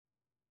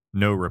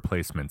No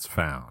replacements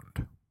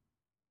found.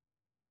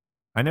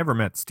 I never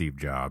met Steve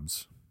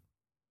Jobs.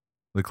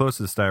 The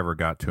closest I ever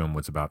got to him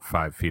was about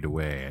 5 feet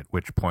away, at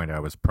which point I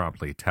was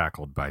promptly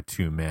tackled by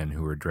two men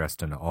who were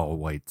dressed in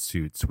all-white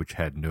suits which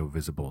had no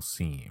visible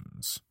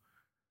seams.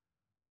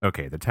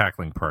 Okay, the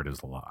tackling part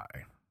is a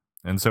lie.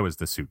 And so is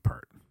the suit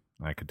part.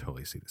 I could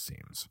totally see the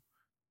seams.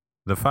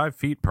 The 5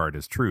 feet part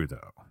is true,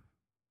 though.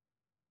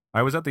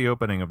 I was at the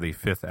opening of the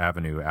Fifth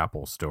Avenue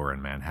Apple store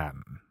in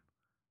Manhattan.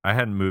 I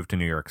hadn't moved to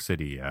New York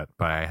City yet,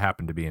 but I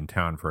happened to be in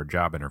town for a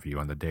job interview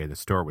on the day the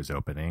store was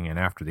opening, and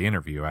after the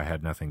interview I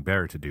had nothing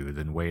better to do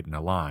than wait in a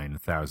line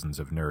thousands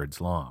of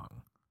nerds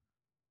long.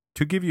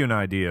 To give you an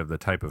idea of the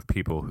type of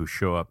people who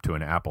show up to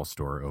an Apple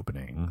store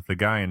opening, the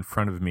guy in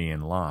front of me in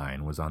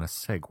line was on a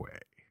Segway.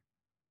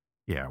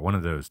 Yeah, one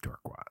of those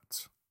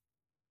dorkwads.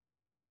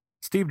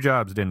 Steve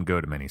Jobs didn't go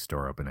to many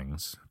store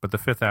openings, but the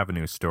Fifth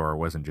Avenue store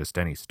wasn't just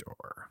any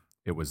store.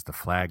 It was the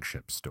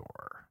flagship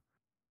store.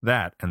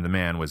 That, and the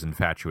man was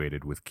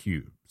infatuated with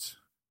cubes.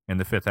 And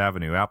the Fifth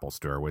Avenue Apple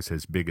store was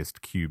his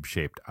biggest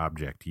cube-shaped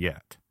object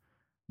yet.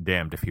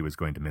 Damned if he was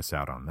going to miss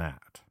out on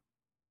that.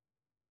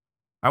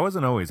 I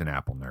wasn't always an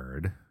Apple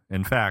nerd.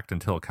 In fact,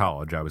 until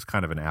college, I was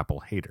kind of an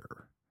Apple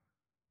hater.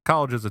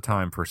 College is a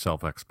time for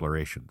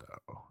self-exploration,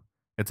 though.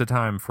 It's a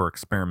time for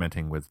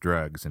experimenting with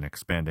drugs and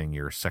expanding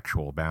your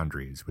sexual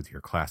boundaries with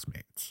your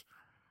classmates.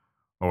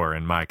 Or,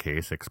 in my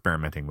case,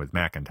 experimenting with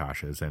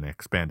Macintoshes and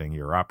expanding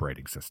your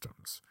operating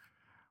systems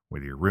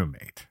with your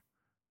roommate.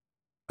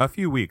 A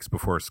few weeks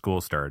before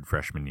school started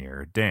freshman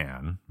year,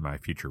 Dan, my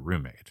future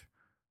roommate,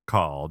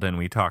 called and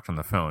we talked on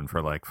the phone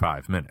for like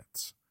 5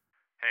 minutes.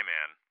 Hey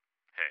man,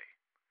 hey.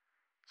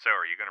 So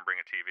are you gonna bring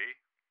a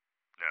TV?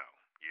 No.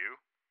 You?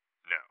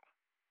 No.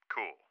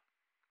 Cool.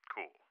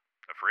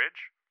 A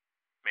fridge?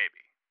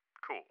 Maybe.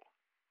 Cool.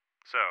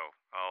 So,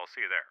 I'll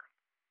see you there.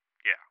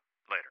 Yeah,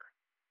 later.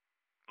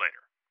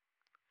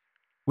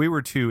 We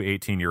were two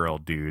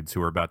 18-year-old dudes who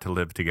were about to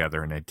live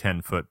together in a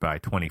 10-foot by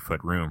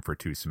 20-foot room for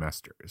 2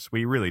 semesters.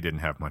 We really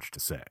didn't have much to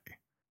say.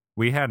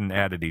 We hadn't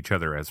added each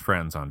other as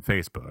friends on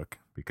Facebook,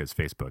 because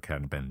Facebook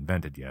hadn't been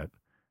invented yet,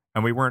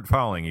 and we weren't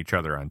following each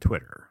other on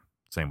Twitter.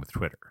 Same with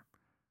Twitter.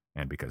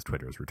 And because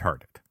Twitter's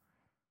retarded.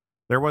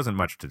 There wasn't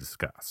much to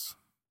discuss.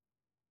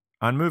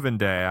 On move-in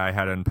day, I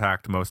had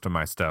unpacked most of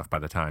my stuff by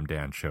the time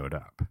Dan showed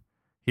up.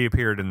 He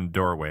appeared in the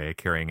doorway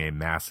carrying a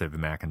massive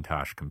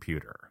Macintosh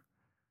computer.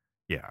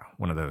 Yeah,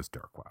 one of those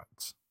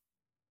dorkwads.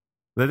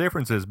 The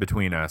differences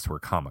between us were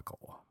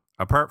comical.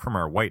 Apart from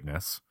our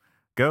whiteness,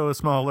 go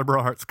small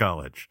liberal arts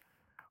college,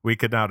 we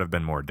could not have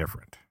been more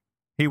different.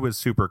 He was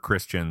super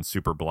Christian,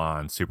 super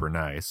blonde, super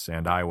nice,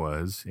 and I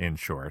was, in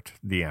short,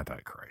 the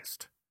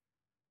Antichrist.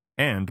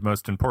 And,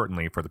 most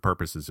importantly for the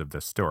purposes of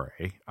this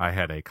story, I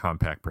had a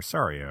Compaq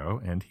Presario,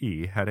 and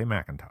he had a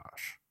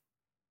Macintosh.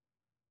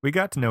 We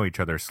got to know each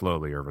other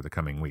slowly over the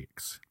coming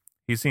weeks.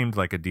 He seemed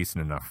like a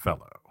decent enough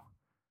fellow.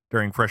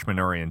 During freshman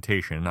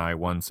orientation, I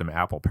won some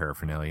Apple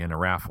paraphernalia in a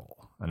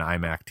raffle, an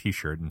iMac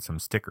t-shirt and some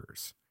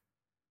stickers.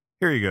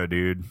 Here you go,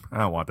 dude. I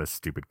don't want this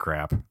stupid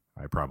crap,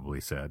 I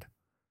probably said.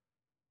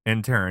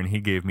 In turn, he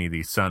gave me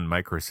the Sun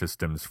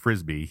Microsystems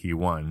Frisbee he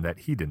won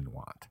that he didn't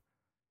want.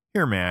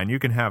 Here, man, you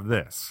can have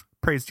this.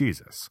 Praise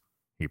Jesus,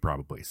 he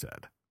probably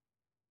said.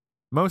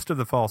 Most of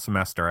the fall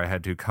semester, I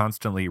had to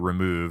constantly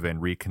remove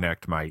and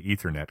reconnect my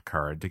Ethernet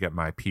card to get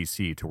my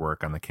PC to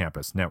work on the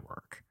campus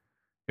network.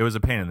 It was a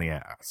pain in the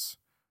ass.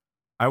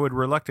 I would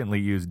reluctantly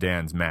use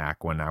Dan's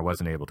Mac when I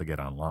wasn't able to get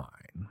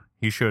online.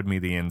 He showed me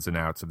the ins and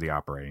outs of the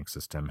operating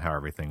system, how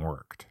everything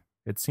worked.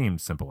 It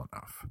seemed simple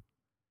enough.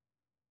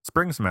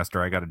 Spring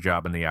semester, I got a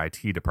job in the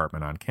IT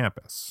department on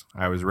campus.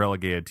 I was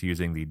relegated to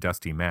using the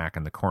dusty Mac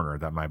in the corner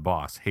that my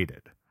boss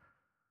hated.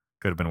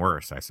 Could have been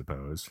worse, I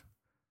suppose.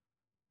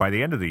 By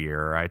the end of the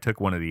year, I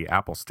took one of the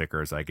Apple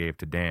stickers I gave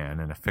to Dan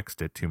and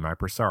affixed it to my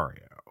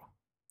Presario.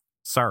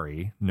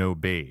 Sorry, no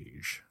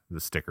beige, the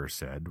sticker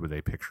said, with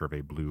a picture of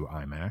a blue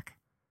iMac.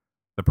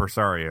 The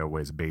Presario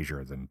was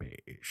beiger than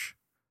beige.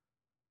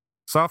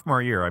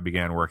 Sophomore year, I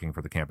began working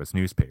for the campus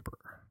newspaper.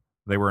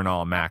 They were an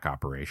all-Mac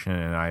operation,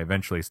 and I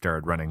eventually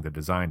started running the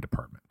design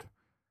department.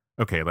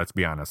 Okay, let's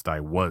be honest,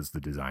 I was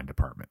the design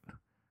department.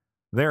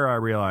 There I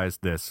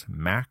realized this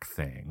Mac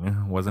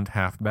thing wasn't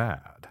half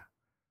bad.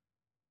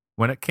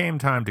 When it came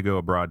time to go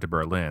abroad to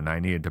Berlin, I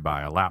needed to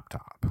buy a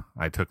laptop.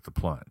 I took the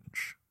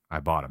plunge.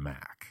 I bought a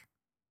Mac.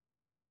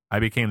 I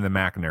became the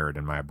Mac nerd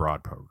in my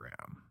abroad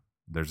program.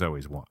 There's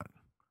always one.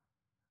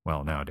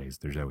 Well, nowadays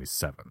there's always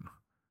 7.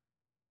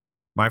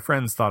 My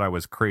friends thought I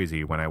was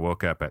crazy when I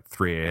woke up at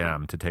 3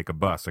 a.m. to take a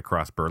bus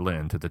across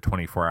Berlin to the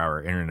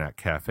 24-hour internet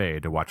cafe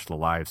to watch the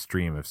live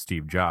stream of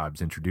Steve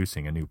Jobs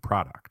introducing a new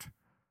product.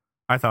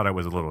 I thought I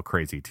was a little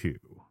crazy too.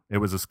 It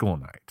was a school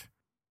night.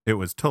 It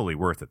was totally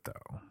worth it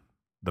though.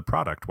 The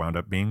product wound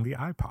up being the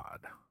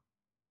iPod.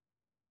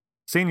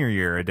 Senior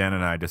year, Dan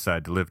and I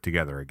decided to live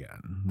together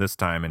again, this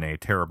time in a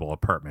terrible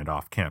apartment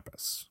off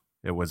campus.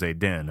 It was a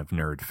den of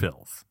nerd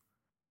filth.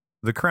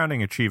 The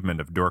crowning achievement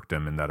of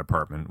dorkdom in that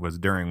apartment was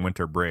during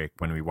winter break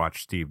when we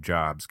watched Steve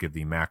Jobs give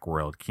the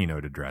Macworld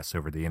keynote address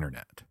over the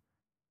internet.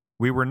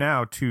 We were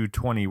now two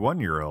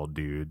 21-year-old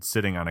dudes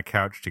sitting on a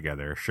couch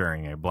together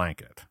sharing a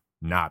blanket,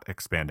 not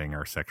expanding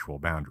our sexual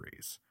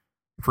boundaries,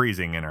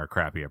 freezing in our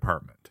crappy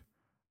apartment.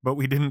 But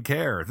we didn't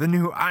care. The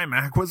new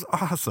iMac was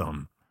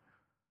awesome.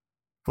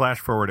 Flash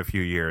forward a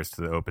few years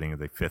to the opening of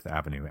the Fifth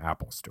Avenue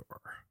Apple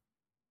Store.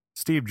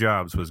 Steve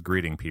Jobs was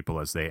greeting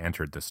people as they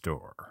entered the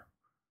store.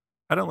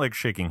 I don't like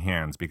shaking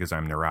hands because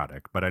I'm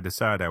neurotic, but I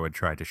decided I would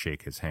try to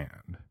shake his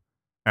hand.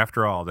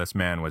 After all, this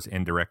man was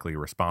indirectly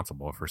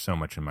responsible for so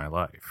much in my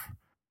life.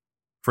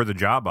 For the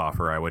job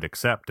offer I would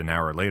accept an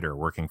hour later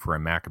working for a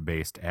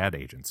Mac-based ad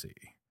agency.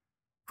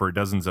 For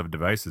dozens of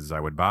devices I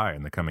would buy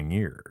in the coming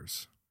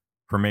years.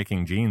 For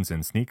making jeans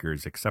and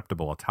sneakers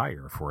acceptable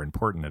attire for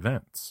important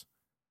events.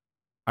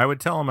 I would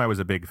tell him I was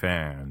a big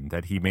fan,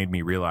 that he made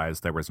me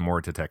realize there was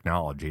more to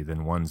technology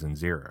than ones and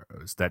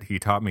zeros, that he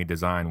taught me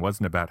design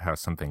wasn't about how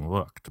something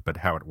looked, but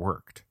how it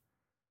worked.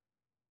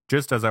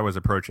 Just as I was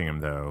approaching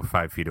him, though,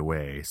 5 feet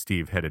away,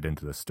 Steve headed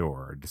into the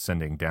store,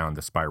 descending down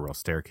the spiral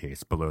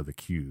staircase below the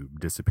cube,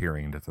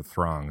 disappearing into the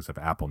throngs of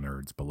Apple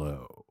nerds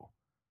below.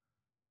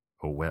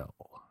 Oh well.